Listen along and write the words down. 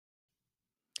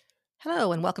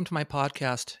Hello, and welcome to my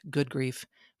podcast, Good Grief.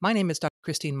 My name is Dr.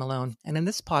 Christine Malone, and in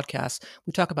this podcast,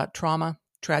 we talk about trauma,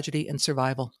 tragedy, and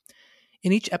survival.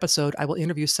 In each episode, I will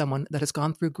interview someone that has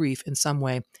gone through grief in some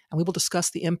way, and we will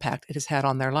discuss the impact it has had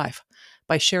on their life.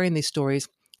 By sharing these stories,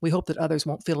 we hope that others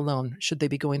won't feel alone should they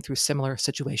be going through similar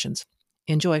situations.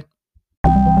 Enjoy.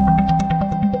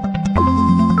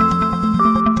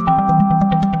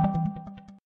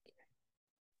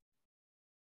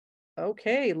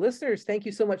 Okay, listeners, thank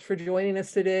you so much for joining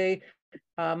us today.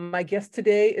 My guest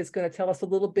today is going to tell us a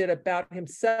little bit about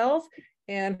himself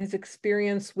and his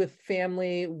experience with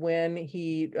family when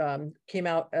he came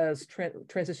out as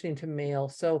transitioning to male.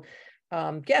 So,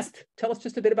 guest, tell us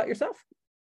just a bit about yourself.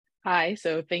 Hi,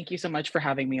 so thank you so much for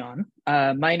having me on.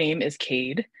 My name is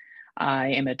Cade. I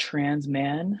am a trans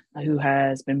man who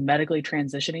has been medically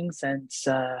transitioning since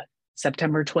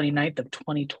September 29th of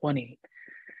 2020.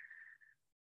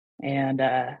 And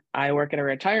I work at a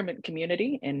retirement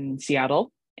community in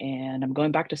Seattle, and I'm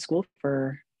going back to school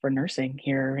for nursing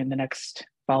here in the next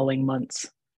following months.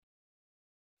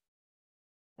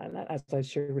 And as I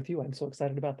shared with you, I'm so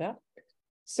excited about that.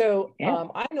 So Yeah.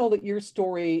 I know that your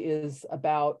story is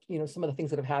about, some of the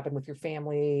things that have happened with your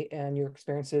family and your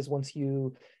experiences once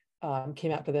you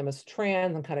came out to them as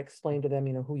trans and kind of explained to them,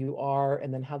 who you are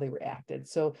and then how they reacted.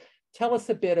 So tell us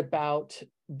a bit about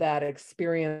that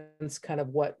experience, kind of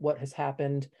what has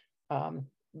happened,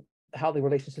 how the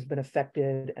relationship has been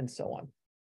affected, and so on.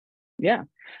 Yeah.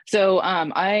 So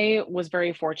I was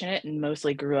very fortunate and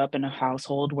mostly grew up in a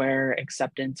household where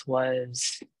acceptance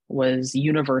was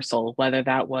universal, whether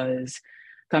that was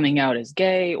coming out as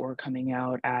gay or coming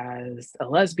out as a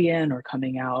lesbian or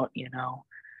coming out,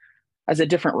 as a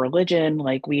different religion.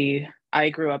 I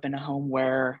grew up in a home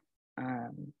where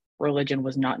religion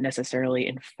was not necessarily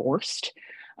enforced.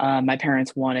 My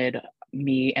parents wanted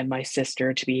me and my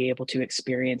sister to be able to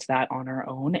experience that on our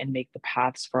own and make the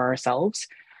paths for ourselves.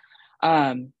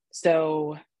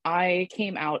 So I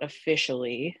came out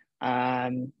officially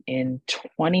in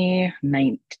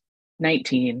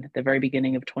 2019, the very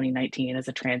beginning of 2019, as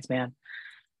a trans man.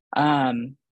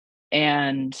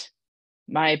 And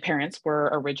my parents were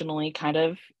originally kind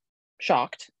of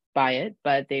shocked by it,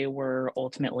 but they were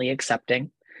ultimately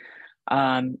accepting.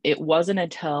 It wasn't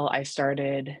until I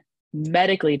started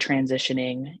medically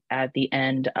transitioning at the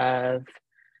end of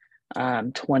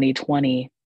 2020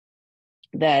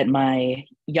 that my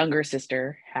younger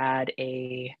sister had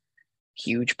a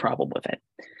huge problem with it.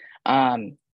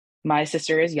 My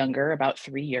sister is younger, about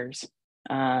 3 years,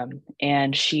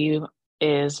 and she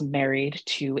is married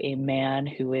to a man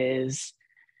who is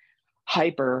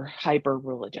hyper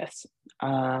religious,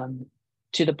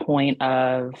 to the point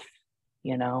of,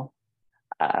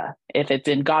 if it's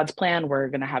in God's plan, we're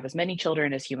going to have as many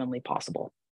children as humanly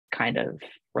possible kind of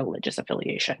religious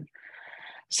affiliation.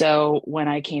 So when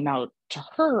I came out to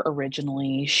her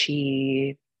originally,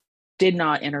 she did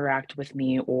not interact with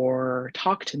me or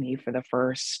talk to me for the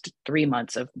first 3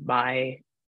 months of my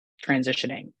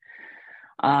transitioning.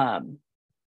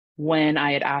 When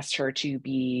I had asked her to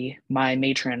be my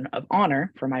matron of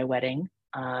honor for my wedding,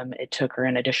 it took her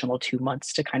an additional 2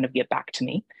 months to kind of get back to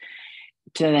me.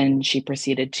 Then she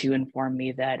proceeded to inform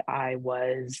me that I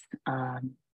was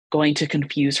going to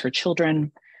confuse her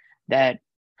children, that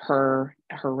her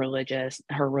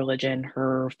religion,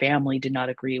 her family did not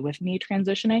agree with me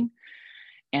transitioning,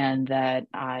 and that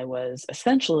I was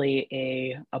essentially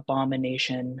a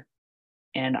abomination.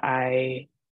 And I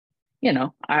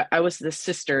was the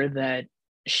sister that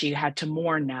she had to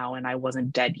mourn now, and I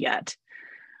wasn't dead yet.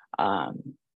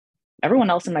 Everyone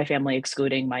else in my family,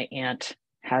 excluding my aunt,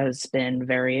 has been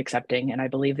very accepting, and I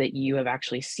believe that you have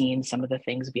actually seen some of the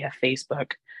things via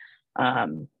Facebook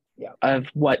of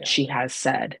what she has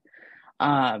said.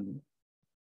 But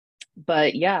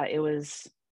yeah, it was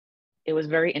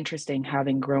very interesting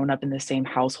having grown up in the same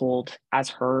household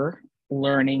as her,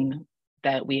 learning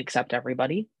that we accept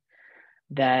everybody,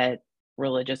 that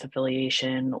religious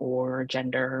affiliation or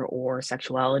gender or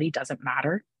sexuality doesn't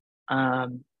matter.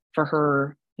 For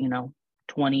her,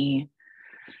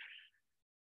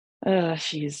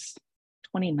 she's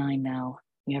 29 now.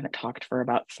 We haven't talked for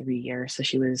about 3 years. So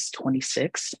she was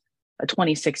 26, a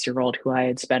 26-year-old who I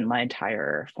had spent my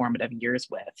entire formative years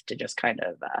with, to just kind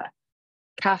of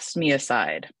cast me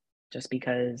aside just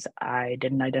because I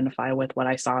didn't identify with what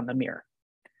I saw in the mirror.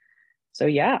 So,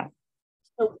 yeah.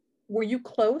 So were you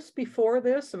close before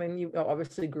this? I mean, you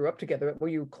obviously grew up together. Were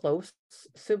you close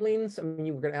siblings? I mean,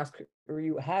 you were going to ask, or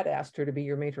you had asked her to be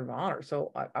your matron of honor.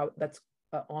 So that's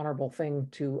an honorable thing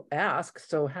to ask.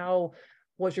 So how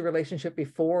was your relationship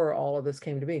before all of this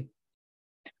came to be?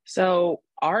 So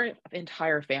our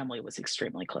entire family was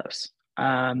extremely close.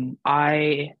 Since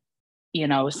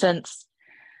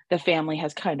the family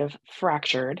has kind of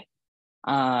fractured,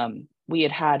 we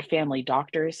had family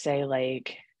doctors say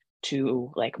like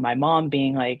to like my mom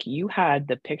being like, you had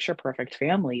the picture perfect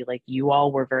family. Like you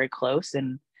all were very close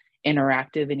and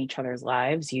interactive in each other's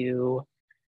lives. You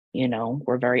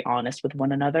were very honest with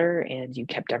one another and you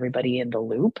kept everybody in the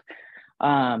loop.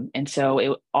 And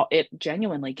so it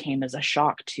genuinely came as a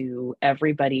shock to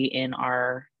everybody in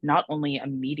our not only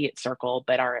immediate circle,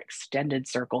 but our extended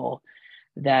circle,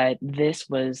 that this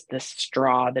was the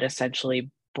straw that essentially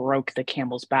broke the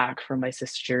camel's back for my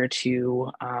sister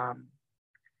to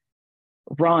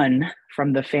run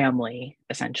from the family,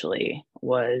 essentially,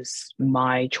 was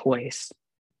my choice,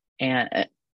 and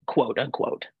quote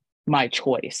unquote, my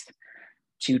choice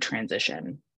to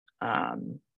transition.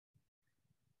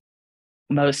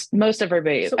 Most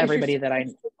everybody that I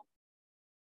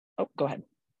oh, go ahead.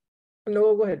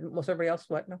 No, go ahead. Most everybody else,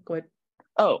 what? No, go ahead.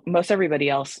 Oh, most everybody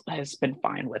else has been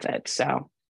fine with it. So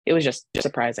it was just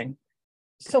surprising.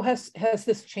 So has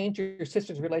this changed your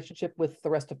sister's relationship with the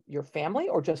rest of your family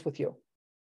or just with you?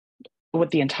 With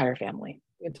the entire family.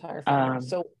 Entire family.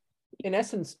 So in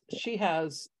essence, she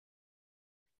has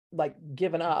like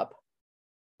given up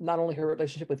not only her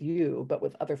relationship with you, but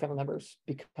with other family members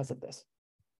because of this.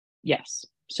 Yes.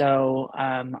 So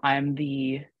I'm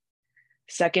the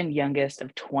second youngest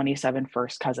of 27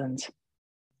 first cousins.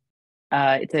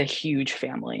 It's a huge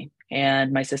family,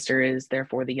 and my sister is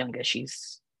therefore the youngest.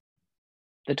 She's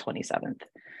the 27th.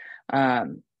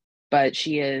 But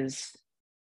she is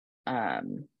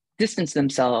distanced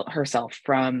herself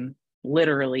from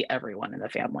literally everyone in the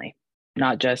family,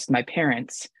 not just my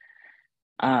parents,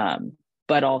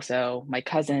 but also my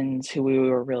cousins who we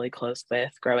were really close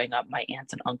with growing up, my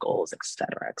aunts and uncles, et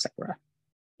cetera, et cetera.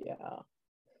 Yeah.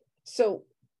 So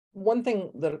one thing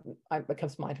that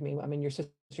comes to mind to me, I mean, your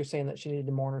sister saying that she needed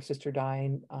to mourn her sister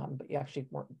dying, but you actually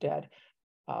weren't dead.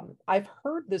 I've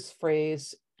heard this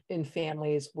phrase in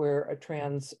families where a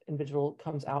trans individual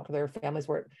comes out to their families,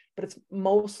 but it's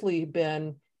mostly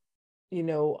been,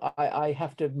 I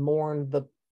have to mourn the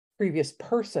previous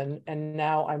person and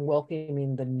now I'm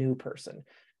welcoming the new person.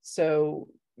 So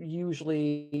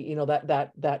usually,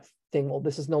 that thing, well,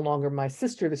 this is no longer my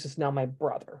sister, this is now my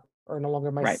brother, or no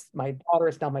longer my daughter,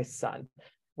 it's now my son,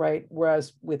 right?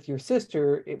 Whereas with your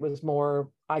sister, it was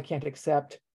more, I can't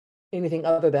accept anything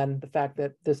other than the fact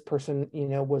that this person,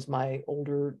 was my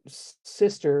older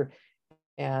sister,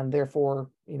 and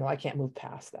therefore, I can't move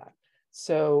past that.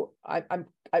 So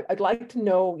I'd like to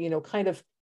know, kind of,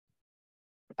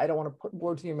 I don't want to put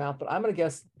words in your mouth, but I'm going to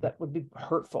guess that would be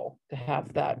hurtful to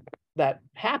have that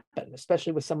happen,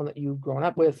 especially with someone that you've grown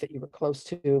up with, that you were close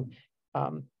to,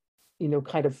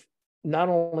 kind of not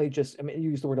only just, I mean,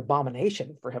 you use the word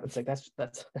abomination, for heaven's sake, that's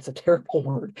a terrible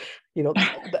word,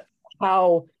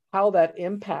 how that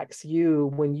impacts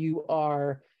you when you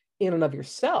are in and of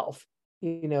yourself,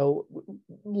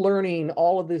 learning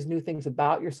all of these new things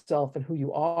about yourself and who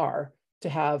you are, to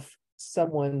have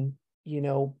someone,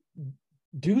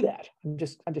 do that. I'm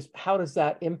just, how does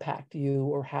that impact you,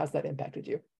 or has that impacted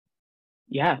you?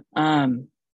 Yeah.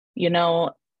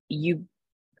 You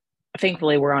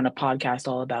thankfully we're on a podcast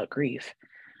all about grief.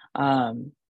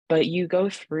 But you go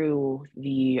through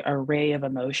the array of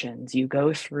emotions. You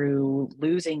go through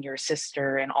losing your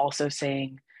sister and also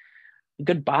saying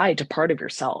goodbye to part of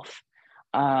yourself.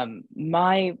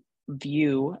 My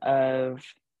view of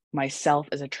myself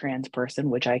as a trans person,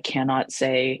 which I cannot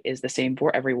say is the same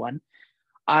for everyone,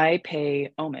 I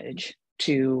pay homage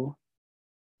to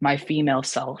my female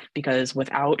self, because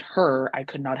without her, I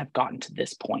could not have gotten to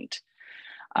this point.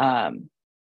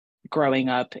 Growing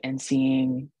up and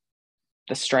seeing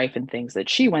the strife and things that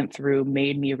she went through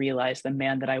made me realize the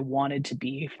man that I wanted to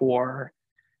be for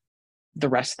the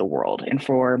rest of the world and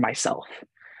for myself.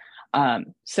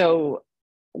 So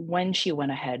when she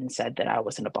went ahead and said that I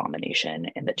was an abomination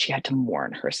and that she had to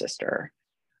mourn her sister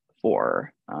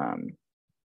for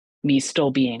me still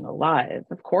being alive,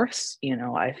 of course,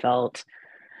 I felt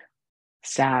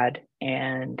sad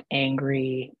and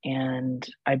angry, and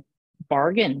I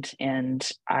bargained, and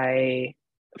I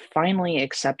finally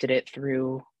accepted it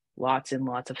through lots and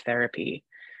lots of therapy.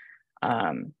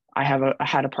 I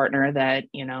had a partner that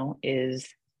is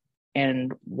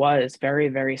and was very,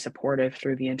 very supportive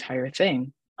through the entire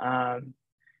thing,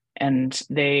 and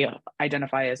they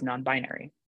identify as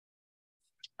non-binary.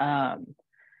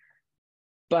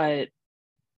 But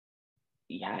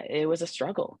yeah, it was a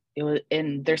struggle.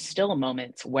 And there's still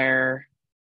moments where,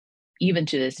 even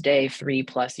to this day,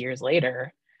 3+ years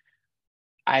later,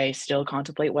 I still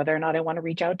contemplate whether or not I want to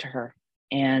reach out to her.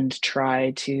 and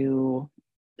try to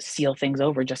seal things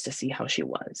over just to see how she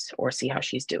was or see how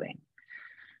she's doing.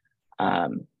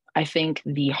 I think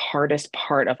the hardest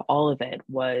part of all of it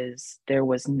was there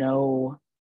was no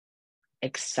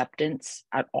acceptance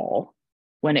at all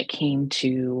when it came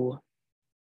to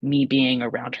me being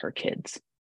around her kids.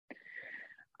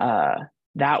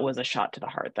 That was a shot to the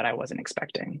heart that I wasn't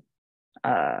expecting.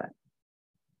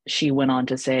 She went on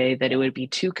to say that it would be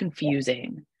too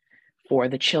confusing for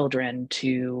the children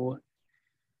to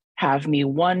have me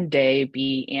one day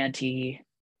be Auntie,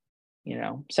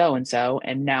 so and so,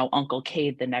 and now Uncle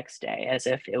Cade the next day, as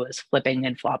if it was flipping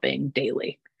and flopping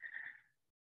daily.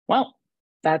 Well,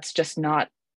 that's just not,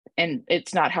 and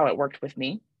it's not how it worked with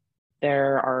me.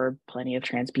 There are plenty of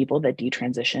trans people that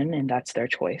detransition, and that's their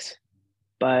choice.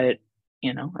 But,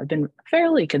 I've been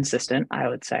fairly consistent, I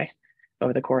would say,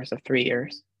 over the course of 3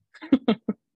 years.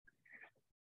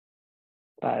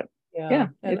 But yeah,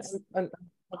 it's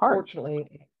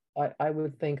unfortunately, I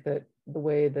would think that the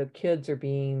way the kids are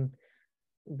being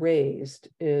raised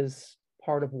is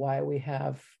part of why we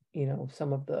have,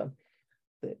 some of the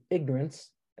ignorance,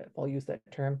 if I'll use that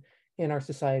term, in our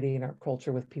society, in our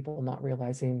culture, with people not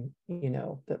realizing,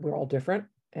 that we're all different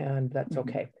and that's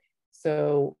okay.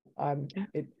 So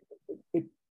it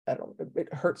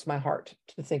hurts my heart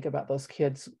to think about those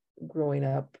kids growing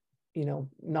up,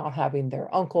 not having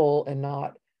their uncle and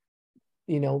not,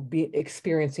 be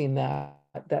experiencing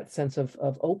that sense of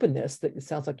openness that it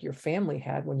sounds like your family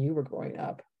had when you were growing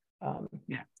up.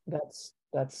 That's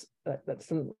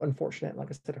unfortunate. Like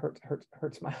I said, it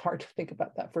hurts my heart to think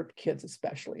about that for kids,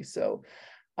 especially. So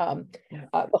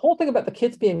the whole thing about the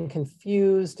kids being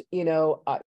confused,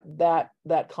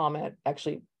 that comment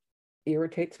actually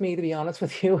irritates me, to be honest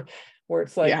with you, where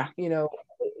it's like,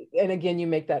 and again, you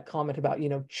make that comment about,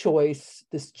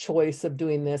 this choice of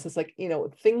doing this. It's like,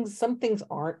 some things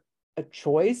aren't a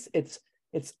choice. It's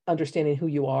understanding who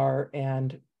you are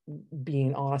and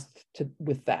being honest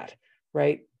with that.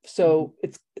 Right. So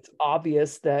it's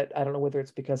obvious that, I don't know whether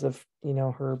it's because of,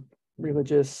 her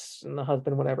religious and the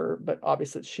husband, whatever, but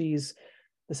obviously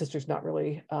the sister's not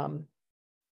really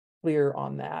clear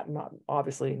on that. Not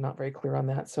very clear on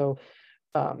that. So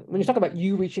when you talk about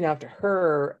you reaching out to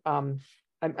her,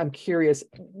 I'm curious,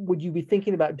 would you be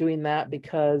thinking about doing that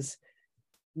because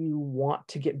you want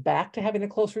to get back to having a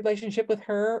close relationship with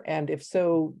her? And if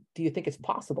so, do you think it's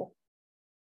possible?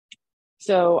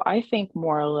 So I think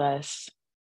more or less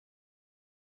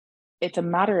it's a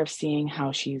matter of seeing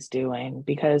how she's doing,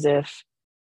 because I've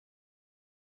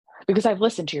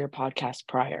listened to your podcast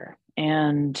prior,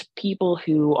 and people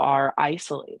who are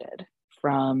isolated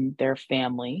from their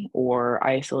family or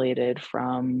isolated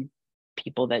from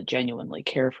people that genuinely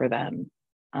care for them,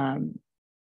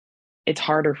 it's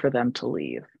harder for them to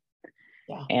leave.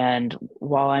 Yeah. And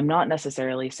while I'm not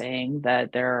necessarily saying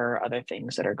that there are other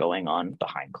things that are going on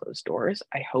behind closed doors,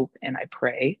 I hope and I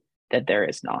pray that there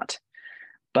is not.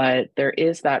 But there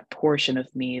is that portion of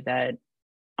me that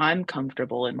I'm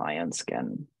comfortable in my own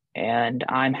skin and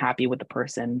I'm happy with the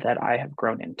person that I have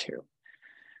grown into.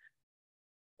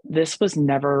 This was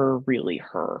never really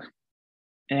her.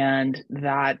 And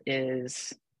that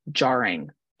is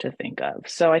jarring to think of.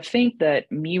 So I think that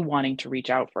me wanting to reach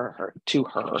out to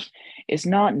her is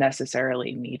not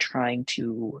necessarily me trying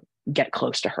to get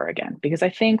close to her again, because I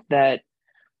think that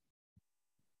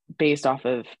based off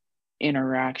of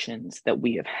interactions that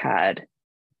we have had,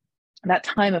 that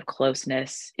time of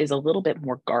closeness is a little bit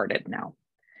more guarded now.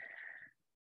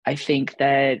 I think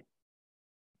that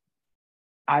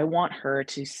I want her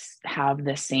to have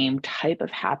the same type of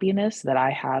happiness that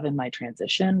I have in my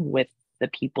transition with the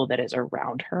people that is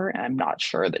around her. And I'm not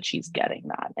sure that she's getting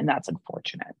that. And that's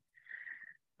unfortunate.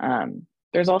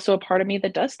 There's also a part of me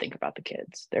that does think about the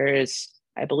kids. There is,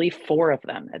 I believe, 4 of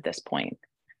them at this point,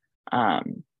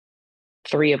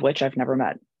 3 of which I've never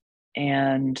met.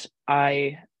 And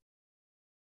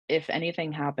if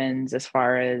anything happens as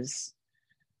far as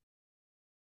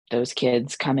those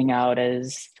kids coming out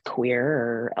as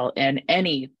queer or in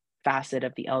any facet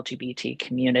of the LGBT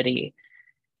community,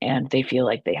 and they feel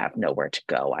like they have nowhere to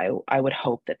go, I would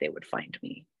hope that they would find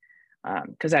me,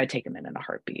 because I'd take them in a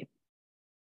heartbeat.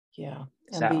 Yeah,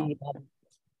 and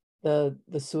so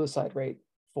the suicide rate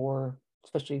for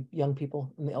especially young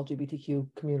people in the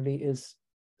LGBTQ community is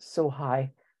so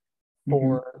high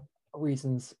for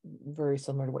reasons very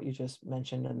similar to what you just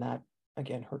mentioned, and that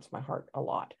again hurts my heart a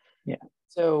lot. Yeah.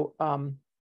 So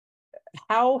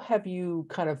how have you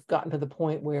kind of gotten to the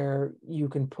point where you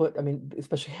can put, I mean,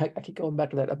 especially I keep going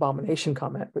back to that abomination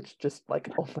comment, which just like,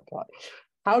 oh my God,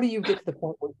 how do you get to the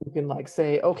point where you can like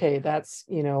say, okay, that's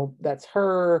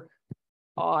her,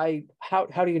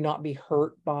 how do you not be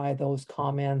hurt by those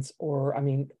comments? Or, I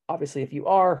mean, obviously if you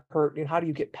are hurt, how do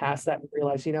you get past that and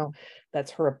realize,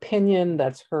 that's her opinion,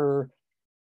 that's her,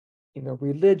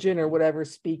 religion or whatever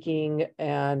speaking,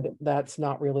 and that's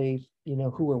not really,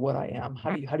 who or what I am.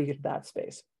 How do you get to that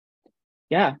space?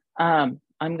 Yeah. I'm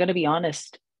going to be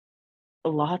honest,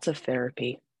 lots of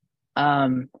therapy.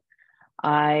 Um,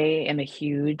 I am a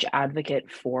huge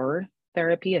advocate for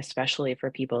therapy, especially for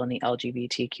people in the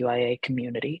LGBTQIA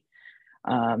community,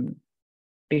 um,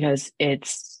 because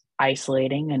it's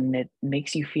isolating and it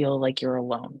makes you feel like you're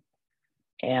alone.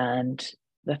 And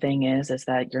the thing is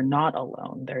that you're not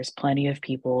alone. There's plenty of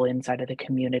people inside of the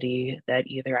community that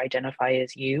either identify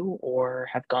as you or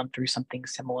have gone through something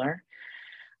similar,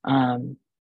 um,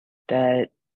 that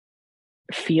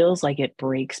feels like it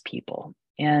breaks people.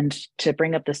 And to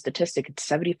bring up the statistic, it's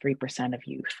 73% of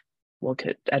youth will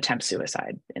attempt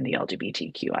suicide in the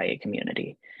LGBTQIA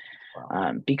community.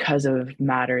 Wow. Because of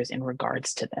matters in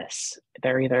regards to this.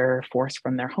 They're either forced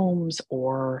from their homes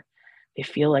or they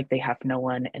feel like they have no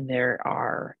one, and there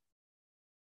are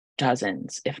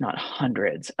dozens, if not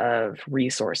hundreds, of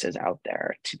resources out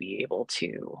there to be able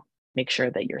to make sure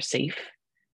that you're safe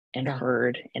and Yeah.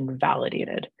 heard and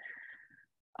validated.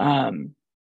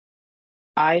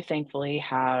 I thankfully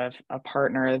have a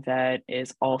partner that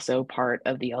is also part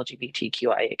of the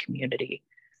LGBTQIA community.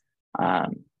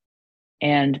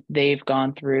 And they've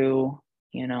gone through,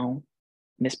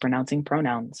 mispronouncing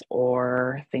pronouns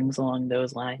or things along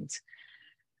those lines.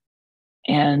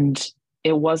 And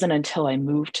it wasn't until I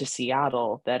moved to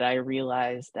Seattle that I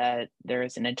realized that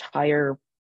there's an entire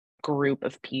group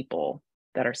of people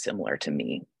that are similar to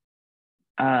me.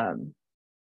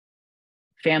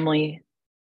 Family,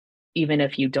 even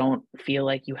if you don't feel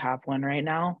like you have one right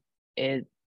now,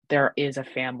 there is a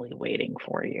family waiting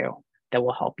for you that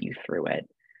will help you through it.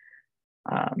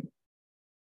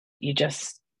 You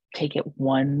just take it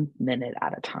 1 minute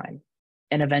at a time,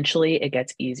 and eventually it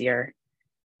gets easier.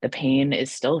 The pain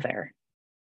is still there,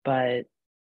 but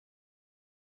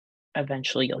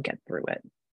eventually you'll get through it.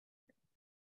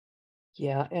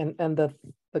 Yeah, and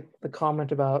the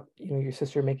comment about, your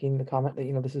sister making the comment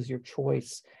that, this is your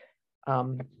choice.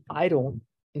 I don't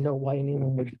know why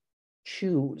anyone would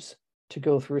choose to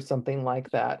go through something like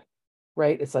that,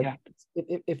 right? It's like, Yeah.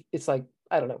 if it's like,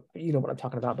 I don't know, you know what I'm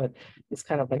talking about, but it's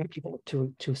kind of like people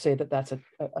to say that that's a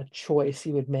choice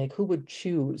you would make. Who would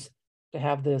choose to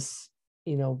have this,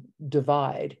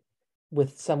 divide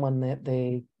with someone that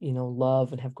they,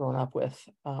 love and have grown up with?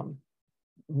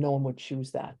 No one would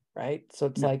choose that, right? So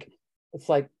it's No.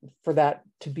 like for that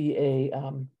to be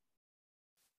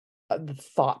the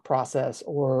thought process,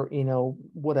 or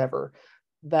whatever,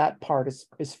 that part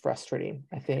is frustrating,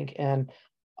 I think. And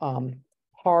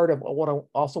part of what I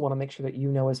also want to make sure that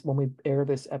is when we air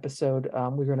this episode,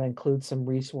 we're going to include some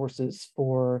resources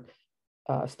for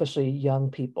especially young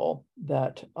people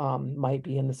that might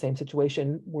be in the same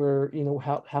situation, where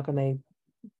how can they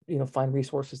find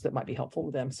resources that might be helpful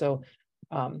to them. So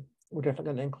we're definitely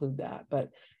going to include that.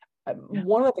 But Yeah.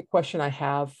 one other question I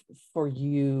have for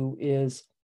you is,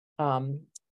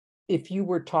 if you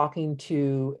were talking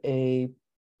to a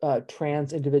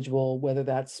trans individual, whether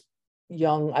that's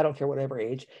young, I don't care, whatever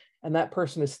age, and that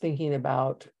person is thinking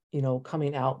about,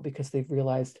 coming out because they've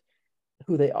realized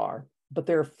who they are, but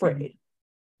they're afraid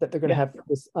that they're going to Yeah. have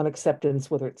this unacceptance,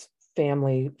 whether it's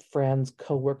family, friends,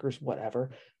 coworkers,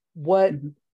 whatever. What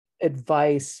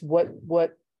advice, what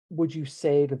would you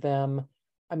say to them?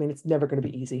 I mean, it's never going to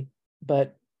be easy,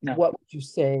 but No. what would you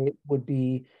say would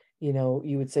be,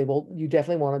 you would say, well, you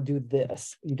definitely want to do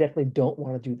this. You definitely don't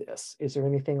want to do this. Is there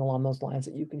anything along those lines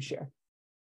that you can share?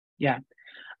 Yeah.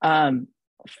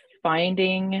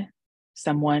 Finding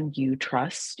someone you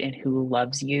trust and who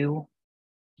loves you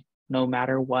no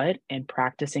matter what, and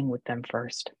practicing with them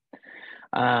first.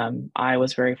 I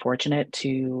was very fortunate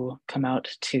to come out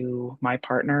to my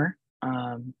partner,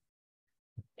 and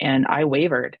I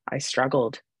wavered. I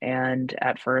struggled. And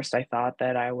at first, I thought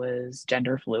that I was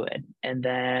gender fluid. And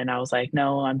then I was like,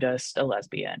 no, I'm just a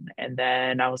lesbian. And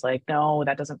then I was like, no,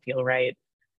 that doesn't feel right.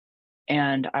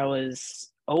 And I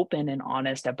was open and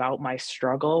honest about my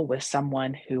struggle with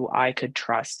someone who I could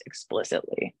trust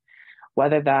explicitly,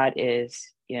 whether that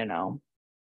is, a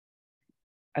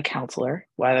counselor,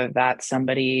 whether that's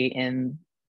somebody in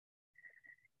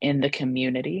the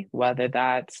community, whether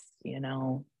that's,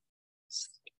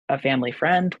 a family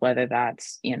friend, whether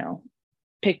that's,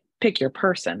 pick your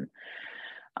person.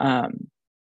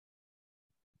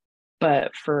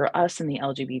 But for us in the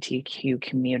LGBTQ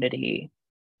community,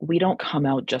 we don't come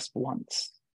out just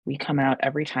once. We come out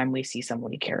every time we see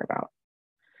someone we care about.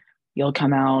 You'll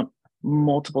come out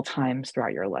multiple times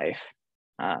throughout your life.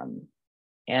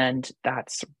 And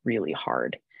that's really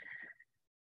hard.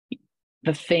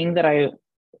 The thing that I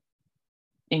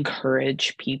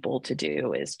encourage people to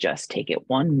do is just take it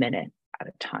 1 minute at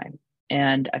a time.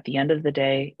 And at the end of the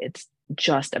day, it's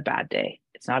just a bad day.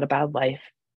 It's not a bad life,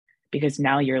 because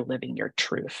now you're living your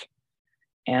truth.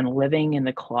 And living in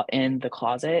the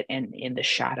closet and in the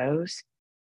shadows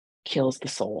kills the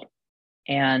soul.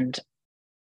 And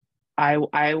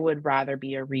I would rather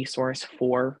be a resource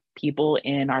for people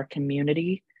in our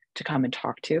community to come and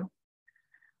talk to,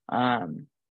 than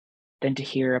to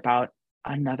hear about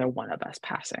another one of us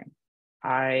passing.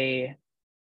 I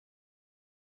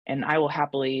will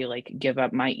happily like give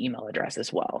up my email address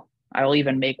as well. I will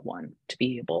even make one to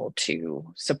be able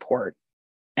to support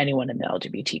anyone in the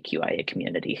LGBTQIA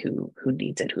community who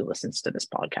needs it, who listens to this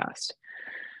podcast.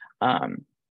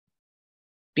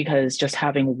 Because just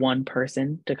having one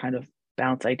person to kind of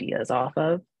bounce ideas off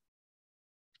of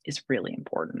is really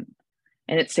important,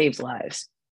 and it saves lives.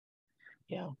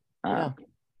 Yeah, yeah,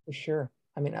 for sure.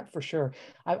 I mean, for sure.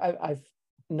 I've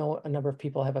know a number of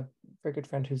people. I have a very good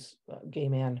friend who's a gay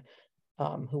man,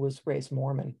 who was raised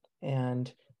Mormon,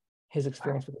 and his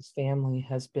experience with his family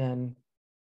has been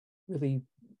really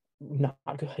not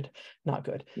good, not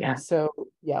good. Yeah. So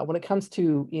yeah, when it comes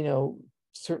to,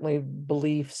 certainly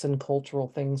beliefs and cultural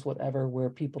things, whatever, where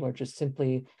people are just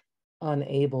simply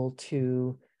unable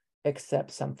to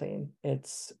accept something,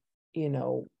 it's,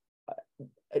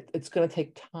 it's going to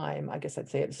take time. I guess I'd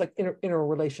say it's like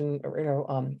interrelation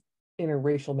or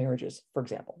interracial marriages, for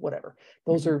example, whatever.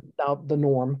 Those are now the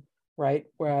norm, right?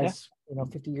 Whereas,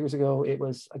 50 years ago, it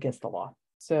was against the law.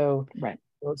 So right.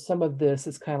 Some of this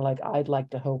is kind of like, I'd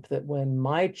like to hope that when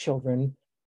my children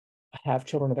have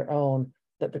children of their own,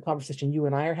 that the conversation you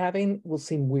and I are having will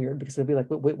seem weird, because they'll be like,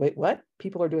 wait, what?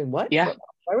 People are doing what? Yeah.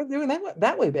 Why were they doing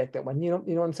that way back then? When you know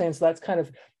what I'm saying? So that's kind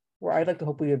of where I'd like to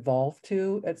hope we evolve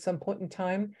to at some point in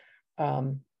time.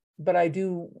 But I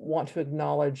do want to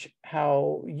acknowledge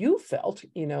how you felt,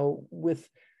 with,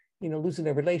 losing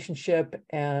a relationship.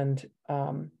 And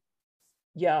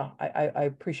yeah, I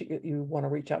appreciate you want to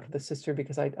reach out to the sister,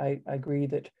 because I agree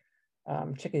that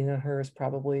checking in on her is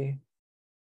probably,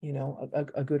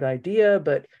 a good idea.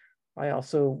 But I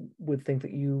also would think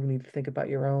that you need to think about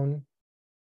your own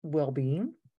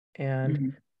well-being,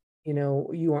 and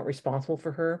you aren't responsible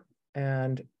for her,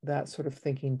 and that sort of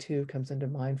thinking too comes into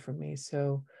mind for me.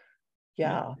 So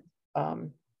yeah.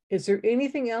 Is there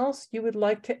anything else you would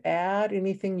like to add?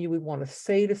 Anything you would want to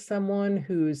say to someone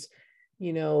who's,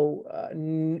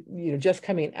 just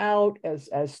coming out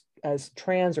as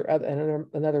trans, or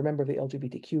another member of the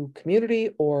LGBTQ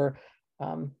community, or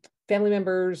family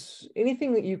members?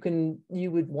 Anything that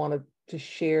you would want to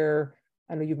share?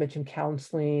 I know you've mentioned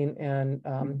counseling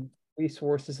and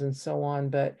resources and so on,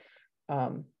 but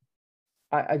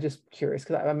I just curious,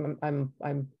 because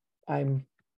I'm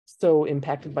so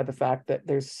impacted by the fact that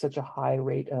there's such a high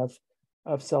rate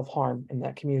of self-harm in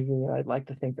that community. I'd like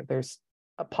to think that there's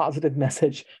a positive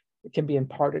message that can be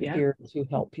imparted here to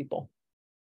help people.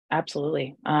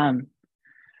 Absolutely.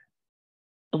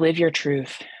 Live your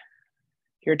truth.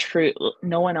 Your truth.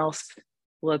 No one else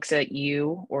looks at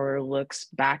you or looks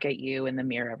back at you in the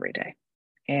mirror every day.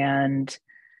 And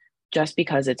just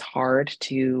because it's hard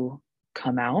to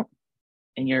come out,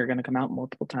 and you're going to come out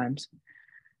multiple times,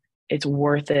 it's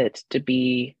worth it to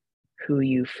be who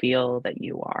you feel that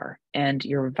you are. And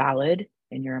you're valid,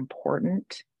 and you're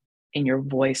important, and your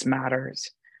voice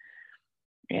matters.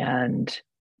 And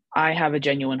I have a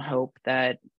genuine hope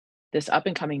that this up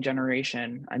and coming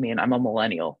generation, I mean, I'm a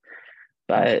millennial,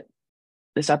 but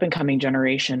this up and coming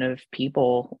generation of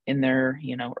people in their,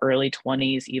 early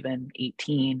 20s, even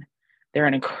 18, they're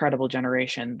an incredible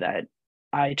generation that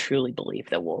I truly believe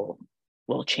that will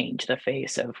change the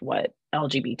face of what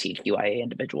LGBTQIA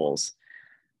individuals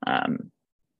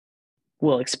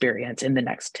will experience in the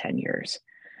next 10 years.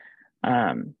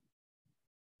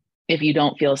 If you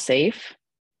don't feel safe,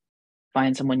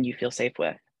 find someone you feel safe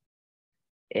with.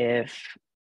 If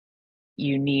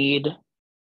you need,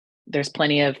 there's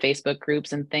plenty of Facebook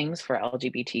groups and things for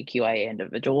LGBTQIA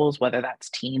individuals, whether that's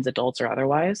teens, adults, or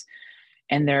otherwise.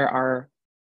 And there are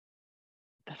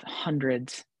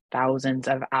hundreds, thousands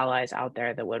of allies out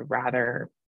there that would rather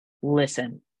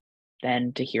listen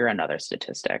than to hear another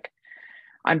statistic.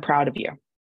 I'm proud of you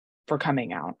for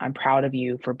coming out. I'm proud of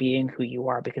you for being who you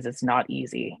are, because it's not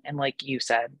easy. And like you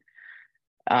said,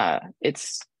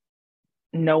 it's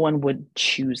no one would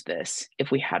choose this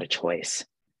if we had a choice.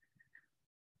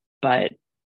 But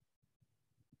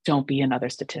don't be another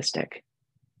statistic.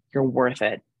 You're worth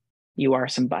it. You are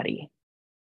somebody.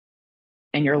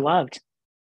 And you're loved.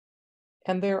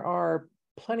 And there are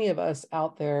plenty of us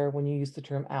out there, when you use the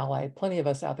term ally, plenty of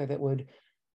us out there that would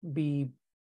be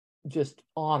just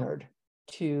honored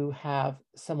to have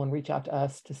someone reach out to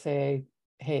us to say,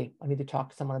 hey, I need to talk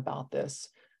to someone about this,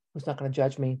 who's not going to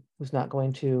judge me, who's not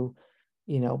going to,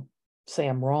 say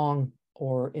I'm wrong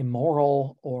or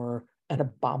immoral or an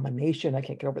abomination. I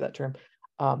can't get over that term.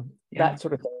 That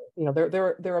sort of thing.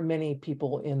 There are many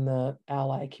people in the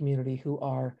ally community who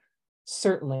are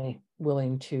certainly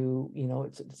willing to,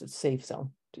 it's a safe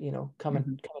zone to, come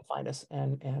and find us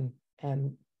and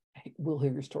we'll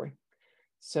hear your story.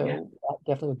 So that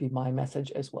definitely would be my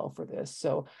message as well for this.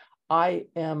 So I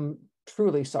am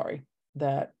truly sorry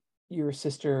that your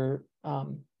sister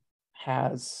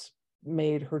has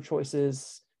made her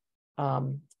choices.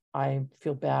 I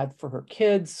feel bad for her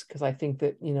kids, because I think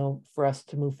that, for us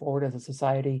to move forward as a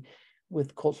society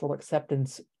with cultural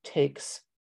acceptance takes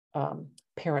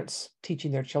parents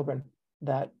teaching their children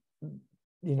that,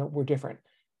 we're different,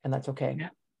 and that's okay.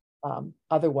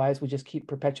 Otherwise, we just keep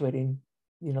perpetuating,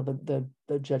 the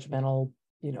judgmental,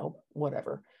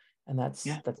 whatever. And that's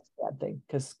a bad thing,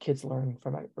 because kids learn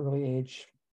from an early age,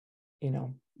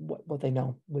 what they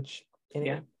know, which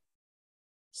anyway.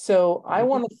 So I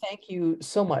want to thank you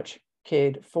so much,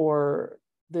 Cade, for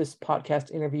this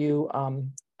podcast interview.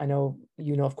 I know,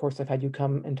 of course, I've had you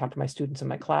come and talk to my students in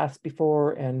my class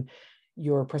before, and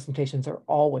your presentations are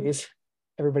always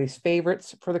everybody's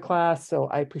favorites for the class. So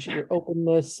I appreciate your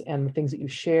openness and the things that you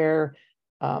share,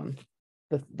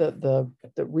 the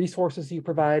resources you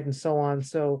provide, and so on.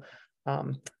 So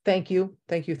thank you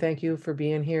for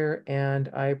being here, and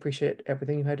I appreciate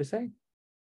everything you had to say.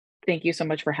 Thank you so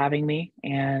much for having me,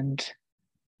 and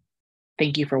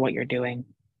thank you for what you're doing.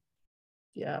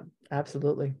 Yeah,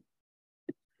 absolutely.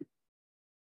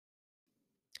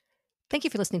 Thank you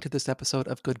for listening to this episode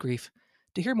of Good Grief.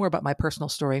 To hear more about my personal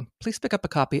story, please pick up a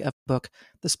copy of the book,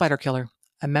 The Spider Killer,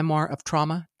 a memoir of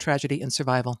trauma, tragedy, and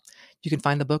survival. You can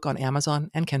find the book on Amazon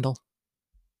and Kindle.